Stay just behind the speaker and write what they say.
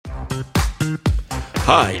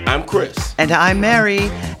Hi, I'm Chris. And I'm Mary.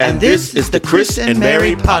 And this is the Chris and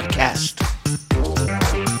Mary podcast.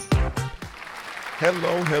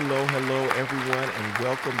 Hello, everyone, and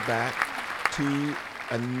welcome back to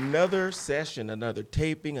another session, another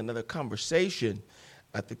taping, another conversation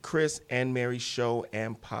at the Chris and Mary show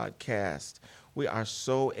and podcast. We are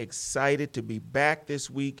so excited to be back this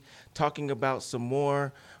week talking about some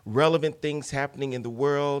more relevant things happening in the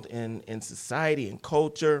world and in society and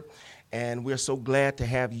culture. And we're so glad to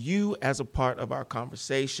have you as a part of our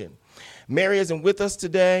conversation. Mary isn't with us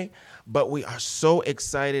today, but we are so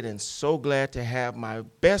excited and so glad to have my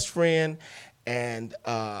best friend and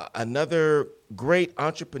another great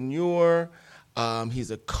entrepreneur.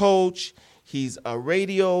 He's a coach. He's a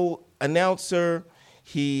radio announcer.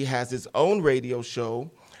 He has his own radio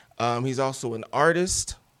show. He's also an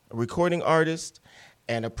artist, a recording artist,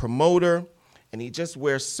 and a promoter. And he just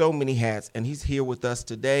wears so many hats, and he's here with us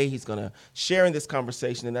today. He's going to share in this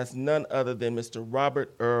conversation, and that's none other than Mr.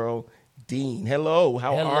 Robert Earl Dean. Hello,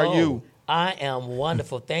 how are you? I am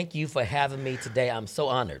wonderful. Thank you for having me today. I'm so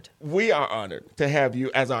honored. We are honored to have you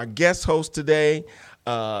as our guest host today,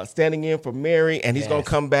 standing in for Mary, and he's going to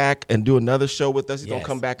come back and do another show with us. He's going to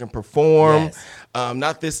come back and perform.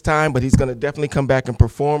 Not this time, but he's going to definitely come back and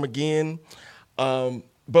perform again.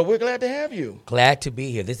 But we're glad to have you. Glad to be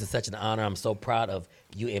here. This is such an honor. I'm so proud of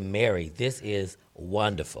you and Mary. This is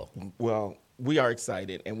wonderful. Well, we are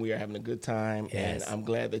excited, and we are having a good time, and I'm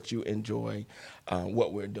glad that you enjoy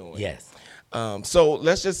what we're doing. Yes. So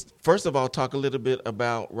let's just, first of all, talk a little bit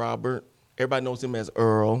about Robert. Everybody knows him as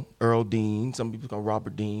Earl Dean. Some people call him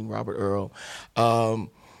Robert Dean, Robert Earl.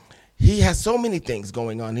 He has so many things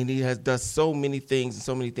going on, and he does so many things and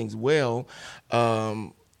so many things well.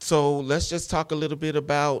 So let's just talk a little bit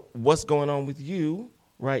about what's going on with you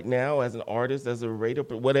right now as an artist, as a radio,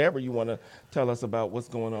 whatever you want to tell us about what's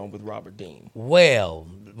going on with Robert Dean. Well,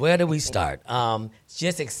 where do we start?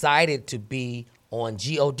 Just excited to be on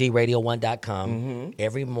GODradio1.com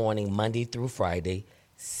every morning, Monday through Friday,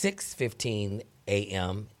 6:15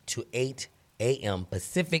 a.m. to 8 a.m.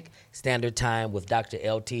 Pacific Standard Time with Dr.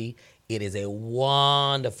 LT. It is a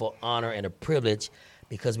wonderful honor and a privilege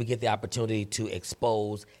because we get the opportunity to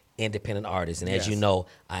expose independent artists. And as you know,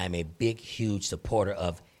 I am a big, huge supporter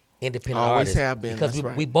of independent artists. Always have been. Because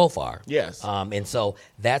we both are. Yes. And so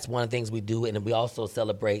that's one of the things we do. And we also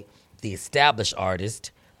celebrate the established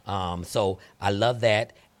artist. So I love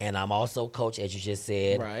that. And I'm also coach, as you just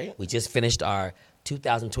said. Right. We just finished our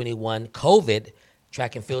 2021 COVID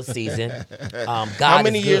track and field season. How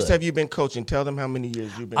many years have you been coaching? Tell them how many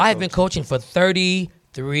years you've been coaching. I've been coaching for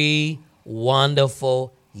 33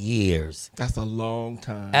 wonderful years. That's a long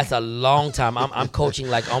time. That's a long time. I'm coaching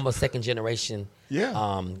like almost second generation. You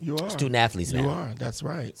are student athletes now. You are. That's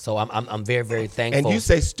right. So I'm very, very thankful. And you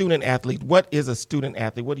say student athlete. What is a student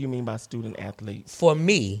athlete? What do you mean by student athlete? For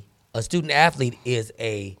me, a student athlete is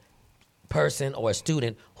a person or a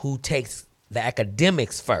student who takes the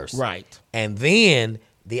academics first, right, and then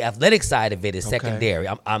the athletic side of it is secondary.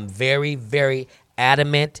 I'm very, very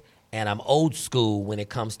adamant. And I'm old school when it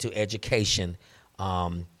comes to education.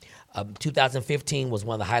 2015 was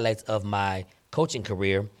one of the highlights of my coaching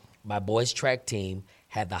career. My boys' track team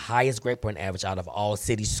had the highest grade point average out of all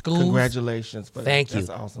city schools. Congratulations. Thank you.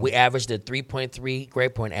 That's awesome. We averaged a 3.3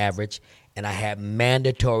 grade point average, and I had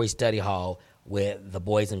mandatory study hall where the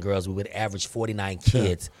boys and girls, we would average 49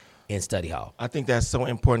 kids in study hall. I think that's so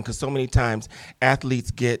important because so many times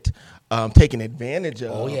athletes get taken advantage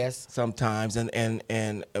of. Oh, yes. Sometimes,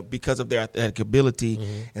 and because of their athletic ability,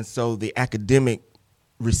 and so the academic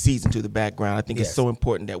recedes into the background. I think it's so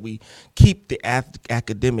important that we keep the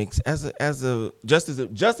academics as just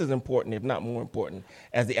as important, if not more important,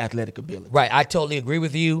 as the athletic ability. Right. I totally agree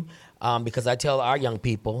with you because I tell our young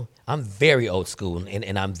people I'm very old school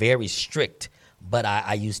and I'm very strict, but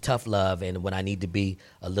I use tough love, and when I need to be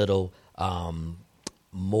a little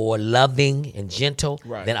more loving and gentle,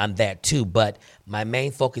 then I'm that too. But my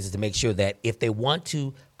main focus is to make sure that if they want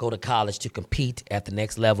to go to college to compete at the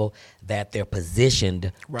next level, that they're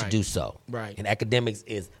positioned to do so. Right. And academics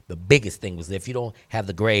is the biggest thing, because if you don't have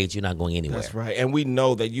the grades, you're not going anywhere. That's right. And we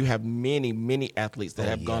know that you have many, many athletes that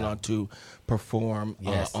have gone on to perform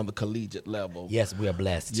on the collegiate level. Yes, we are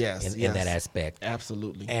blessed in that aspect.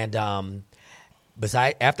 Absolutely. And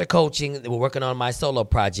after coaching, we're working on my solo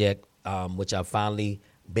project, which I finally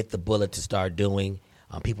bit the bullet to start doing.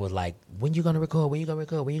 People were like, when you going to record? When you going to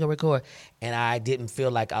record? When you going to record? And I didn't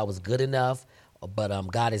feel like I was good enough, but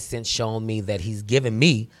God has since shown me that he's given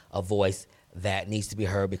me a voice that needs to be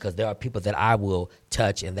heard, because there are people that I will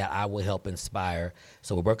touch and that I will help inspire.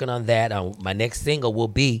 So we're working on that. My next single will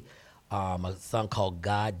be a song called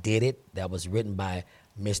God Did It that was written by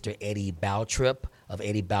Mr. Eddie Baltrip of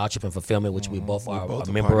Eddie Baltrip and Fulfillment, which we both are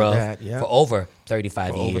a member of for over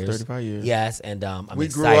 35 years. Over 35 years. Yes, and I'm we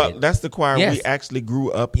excited. Grew up. That's the choir we actually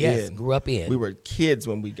grew up in. Yes, grew up in. We were kids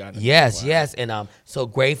when we got in. Yes, and I'm so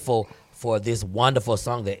grateful for this wonderful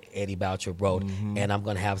song that Eddie Baltrip wrote, and I'm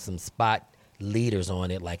going to have some spot leaders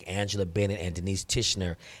on it like Angela Bennett and Denise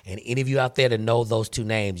Tishner. And any of you out there that know those two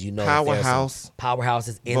names, you know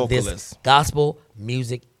powerhouses in this gospel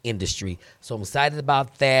music industry. So I'm excited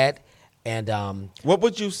about that. And what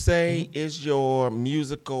would you say is your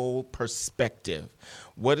musical perspective?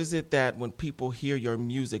 What is it that when people hear your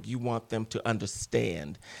music, you want them to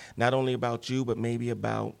understand, not only about you, but maybe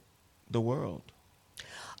about the world?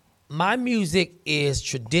 My music is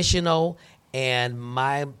traditional, and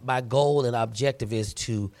my goal and objective is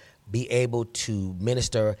to be able to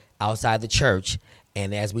minister outside the church.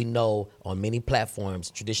 And as we know, on many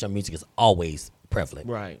platforms, traditional music is always prevalent.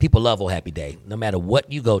 Right. People love Oh Happy Day. No matter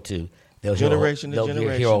what you go to, they'll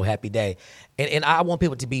hear Oh Happy Day. And I want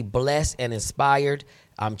people to be blessed and inspired.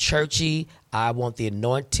 I'm churchy. I want the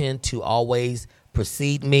anointing to always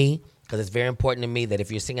precede me, because it's very important to me that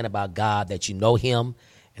if you're singing about God, that you know him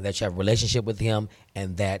and that you have a relationship with him,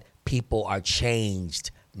 and that people are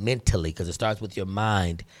changed mentally, because it starts with your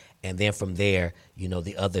mind. And then from there, you know,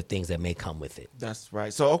 the other things that may come with it. That's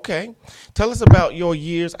right. So, okay. Tell us about your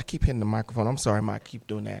years. I keep hitting the microphone. I'm sorry, Mike. Keep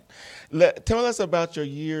doing that. Tell us about your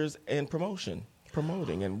years in promoting,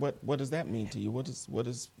 and what does that mean to you? What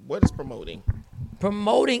is promoting?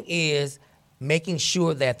 Promoting is making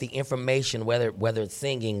sure that the information, whether it's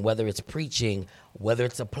singing, whether it's preaching, whether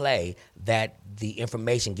it's a play, that the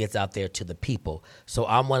information gets out there to the people. So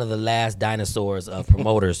I'm one of the last dinosaurs of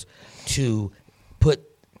promoters to put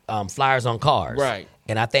flyers on cars. Right.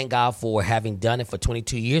 And I thank God for having done it for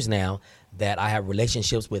 22 years now, that I have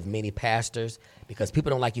relationships with many pastors, because people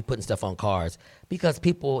don't like you putting stuff on cars, because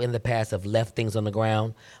people in the past have left things on the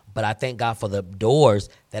ground. But I thank God for the doors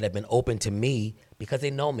that have been open to me, because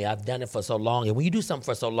they know me. I've done it for so long. And when you do something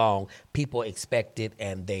for so long, people expect it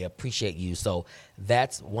and they appreciate you. So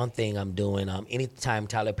that's one thing I'm doing. Anytime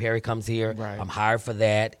Tyler Perry comes here, right, I'm hired for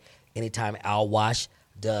that. Anytime Al Wash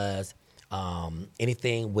does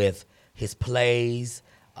anything with his plays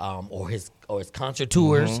or his concert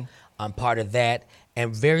tours, I'm part of that.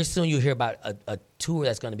 And very soon you'll hear about a tour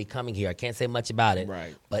that's going to be coming here. I can't say much about it,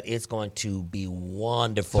 right, but it's going to be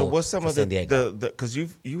wonderful. So what's some of San Diego. because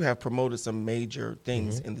you have promoted some major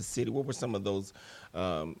things in the city. What were some of those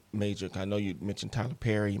major? I know you mentioned Tyler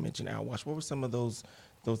Perry, you mentioned Al Wash. What were some of those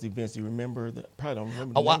events? You remember? Probably don't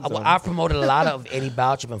remember. I've promoted a lot of Eddie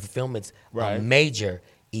Baltrip and Fulfillment's major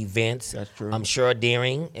events. That's true. I'm sure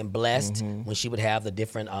Deering and Blessed, when she would have the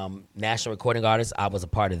different national recording artists, I was a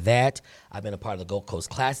part of that. I've been a part of the Gold Coast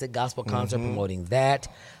Classic Gospel Concert, promoting that.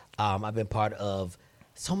 I've been part of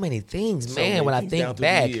so many things, man. When I think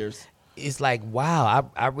back, it's like, wow,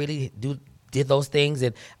 I really did those things.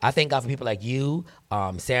 And I thank God for people like you,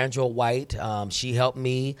 Sandra White, she helped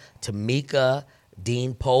me, Tamika,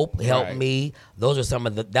 Dean Pope helped me. Those are some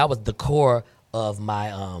of that was the core of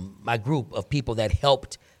my my group of people that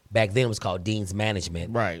helped. Back then it was called Dean's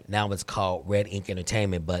Management. Right. Now it's called Red Ink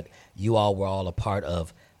Entertainment. But you all were all a part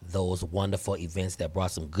of those wonderful events that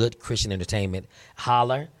brought some good Christian entertainment.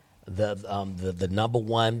 Holler, the number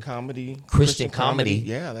one Christian comedy.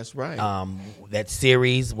 Yeah, that's right. That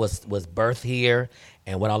series was birthed here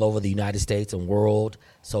and went all over the United States and world.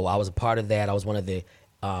 So I was a part of that. I was one of the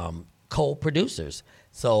co-producers.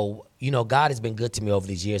 So, you know, God has been good to me over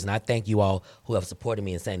these years, and I thank you all who have supported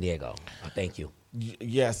me in San Diego. I thank you.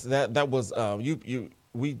 Yes, that was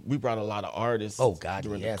we brought a lot of artists. Oh God,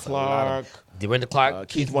 Dorinda Clark,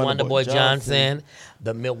 Keith Wonderboy Johnson,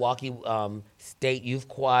 the Milwaukee State Youth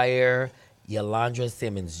Choir, Yolandra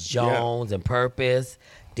Simmons Jones and Purpose,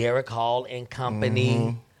 Derek Hall and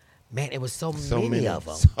Company. Man, it was so many of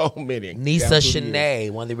them. So many. Nisa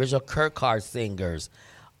Shanae, one of the original Kurt Carr singers.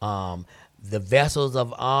 The Vessels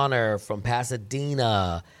of Honor from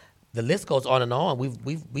Pasadena. The list goes on and on. We've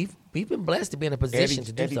been blessed to be in a position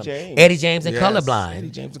to do something. Eddie James and Colorblind. Eddie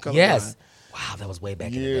James and Colorblind. Yes. Wow, that was way back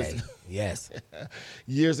in the day. Yes.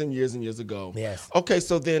 Years and years and years ago. Yes. Okay,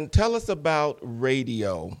 so then tell us about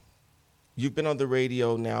radio. You've been on the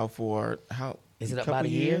radio now for how? Is it about a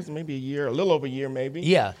year? Maybe a year, a little over a year, maybe.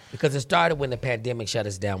 Yeah, because it started when the pandemic shut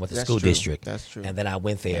us down with the school district. That's true. And then I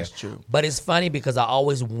went there. That's true. But it's funny because I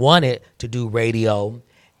always wanted to do radio,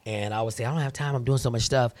 and I would say, I don't have time. I'm doing so much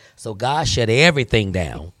stuff. So God shut everything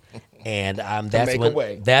down, and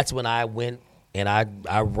that's when I went and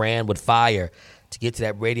I ran with fire to get to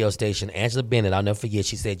that radio station. Angela Bennett, I'll never forget.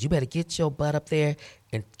 She said, "You better get your butt up there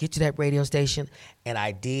and get to that radio station. And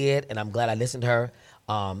I did, and I'm glad I listened to her.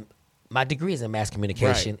 My degree is in mass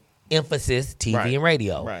communication, emphasis TV and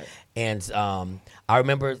radio. Right. And I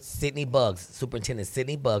remember Superintendent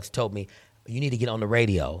Sidney Buggs told me, you need to get on the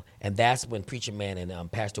radio. And that's when Preacher Man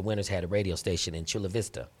and Pastor Winters had a radio station in Chula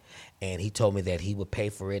Vista. And he told me that he would pay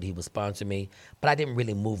for it, he would sponsor me, but I didn't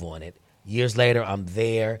really move on it. Years later, I'm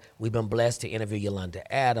there. We've been blessed to interview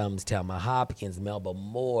Yolanda Adams, Thelma Hopkins, Melba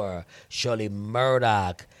Moore, Shirley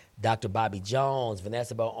Murdoch, Dr. Bobby Jones,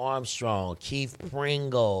 Vanessa Bell Armstrong, Keith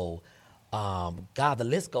Pringle. God, the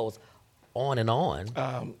list goes on and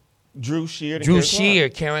on. Drew Sheard,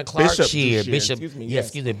 Karen Clark Sheard, Bishop.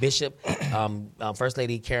 Bishop. First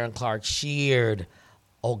Lady Karen Clark Sheard.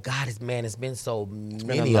 Oh God, it's been so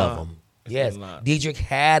many of them. Yes, Deidre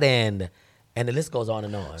Haddon, and the list goes on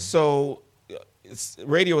and on. So,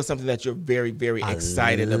 radio is something that you're very, very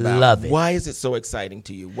excited about. Love it. Why is it so exciting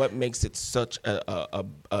to you? What makes it such a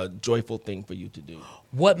joyful thing for you to do?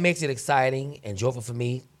 What makes it exciting and joyful for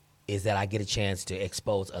me is that I get a chance to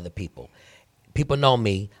expose other people. People know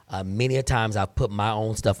me. Many a times I've put my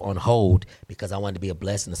own stuff on hold because I wanted to be a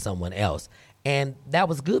blessing to someone else. And that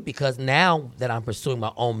was good because now that I'm pursuing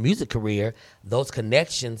my own music career, those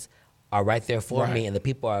connections are right there for me, and the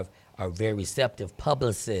people are very receptive.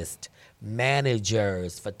 Publicists,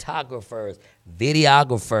 managers, photographers,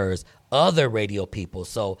 videographers, other radio people.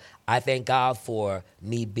 So I thank God for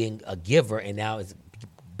me being a giver, and now it's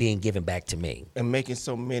being given back to me. And making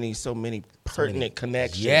so many pertinent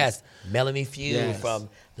connections. Yes. Melanie Few from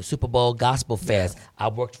the Super Bowl Gospel Fest. I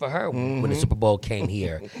worked for her when the Super Bowl came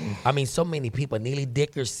here. I mean, so many people. Neely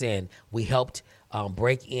Dickerson. We helped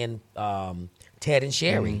break in Ted and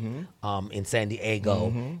Sherry in San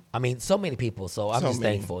Diego. I mean, so many people. So I'm just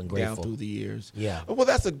thankful and grateful. Down through the years. Yeah. Well,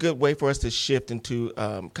 that's a good way for us to shift into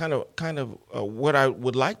kind of what I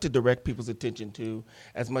would like to direct people's attention to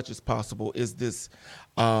as much as possible is this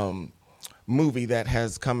movie that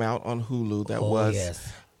has come out on Hulu that was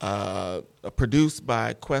produced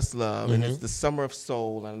by Questlove, and it's The Summer of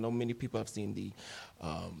Soul. I know many people have seen the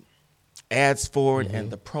ads for it and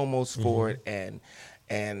the promos for it,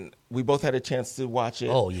 and we both had a chance to watch it.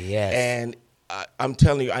 Oh, yes. And I'm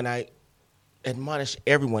telling you, and I admonish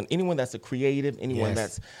everyone, anyone that's a creative, anyone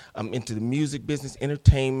that's into the music business,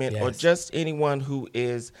 entertainment, or just anyone who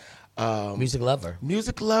is music lover,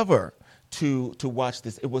 to watch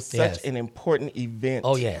this. It was such an important event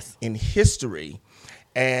in history.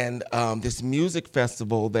 And this music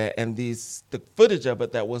festival the footage of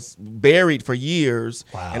it that was buried for years,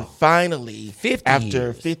 and finally,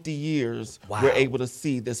 after 50 years, we're able to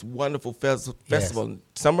see this wonderful festival,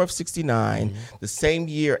 summer of '69, the same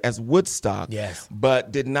year as Woodstock,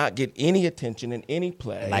 but did not get any attention in any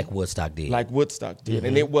play like Woodstock did.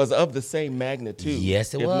 And it was of the same magnitude,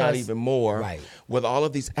 if not even more, with all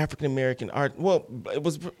of these African American art. Well, it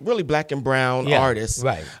was really black and brown artists,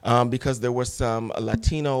 because there were some Latino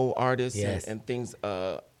artists and things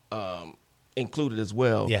included as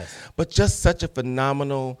well. But just such a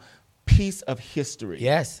phenomenal piece of history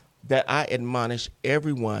that I admonish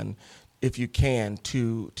everyone, if you can,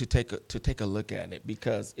 to take a look at it,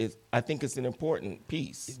 because I think it's an important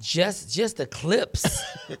piece. Just the clips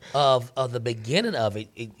of the beginning of it,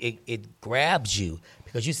 it grabs you,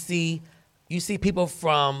 because you see people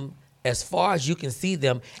from as far as you can see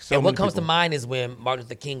them. And what comes to mind is when Martin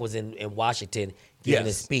Luther King was in Washington giving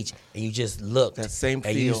his speech, and you just looked that same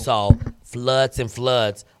and feel. You saw floods and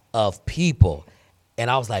floods of people. And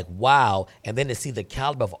I was like, wow. And then to see the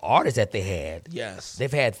caliber of artists that they had.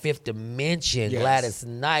 They've had Fifth Dimension, Gladys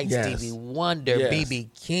Knight, Stevie Wonder, B.B.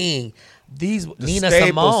 King, Nina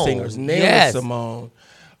Simone. Singers, Nina Simone.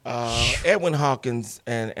 Edwin Hawkins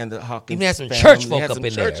and the Hawkins even had some family. church folk had up some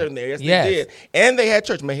in church there. In there. Yes, they did. And they had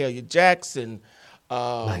church. Mahalia Jackson.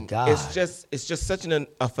 My God. It's just such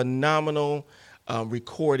a phenomenal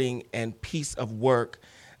recording and piece of work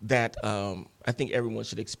that I think everyone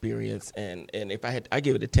should experience. And if I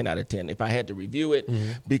give it a 10 out of 10 if I had to review it,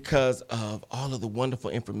 because of all of the wonderful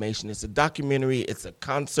information. It's a documentary. It's a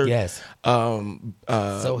concert.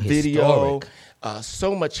 So video. Historic.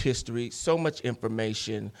 So much history, so much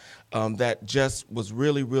information that just was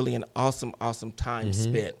really, really an awesome time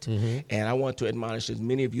spent. And I want to admonish as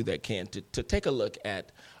many of you that can to take a look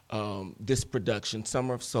at this production,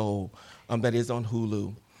 Summer of Soul, that is on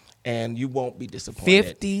Hulu, and you won't be disappointed.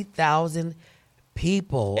 50,000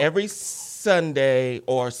 people. Every Sunday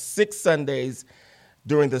or 6 Sundays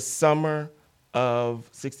during the summer of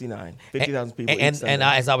 '69. 50,000 people. And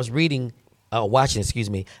as I was watching,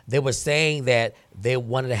 they were saying that they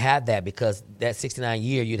wanted to have that because that '69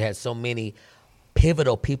 year you'd had so many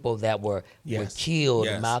pivotal people that were killed,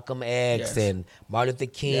 Yes. Malcolm X Yes. and Martin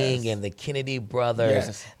Luther King Yes. and the Kennedy brothers.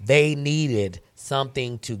 Yes. They needed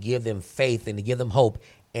something to give them faith and to give them hope.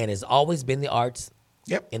 And it's always been the arts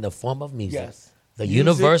in the form of music. Yes. The Music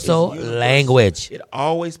universal is universal. language. It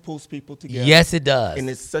always pulls people together. Yes, it does. And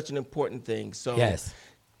it's such an important thing. So Yes.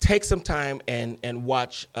 take some time and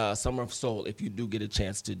watch Summer of Soul if you do get a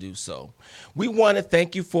chance to do so. We want to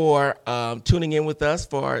thank you for tuning in with us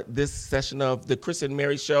for this session of the Chris and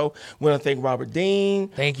Mary Show. We want to thank Robert Dean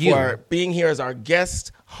for being here as our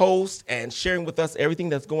guest host and sharing with us everything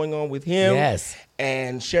that's going on with him. Yes.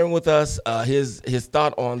 And sharing with us his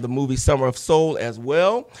thought on the movie Summer of Soul as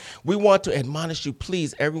well. We want to admonish you,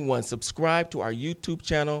 please, everyone, subscribe to our YouTube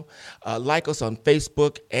channel. Like us on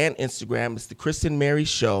Facebook and Instagram. It's the Chris and Mary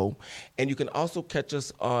Show. And you can also catch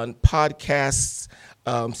us on podcasts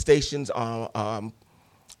stations on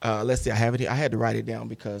let's see, I have it here. I had to write it down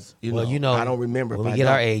because I don't remember. When we get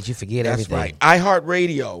our age, you forget everything. That's right.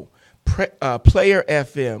 iHeartRadio, Player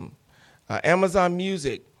FM, Amazon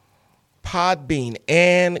Music, Podbean,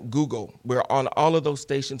 and Google. We're on all of those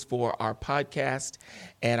stations for our podcast,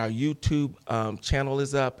 and our YouTube channel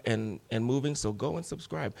is up and moving, so go and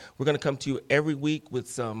subscribe. We're going to come to you every week with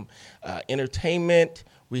some entertainment.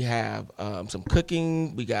 We have some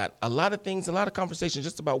cooking. We got a lot of things, a lot of conversations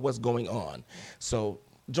just about what's going on. So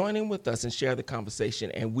join in with us and share the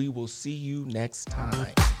conversation, and we will see you next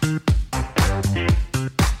time.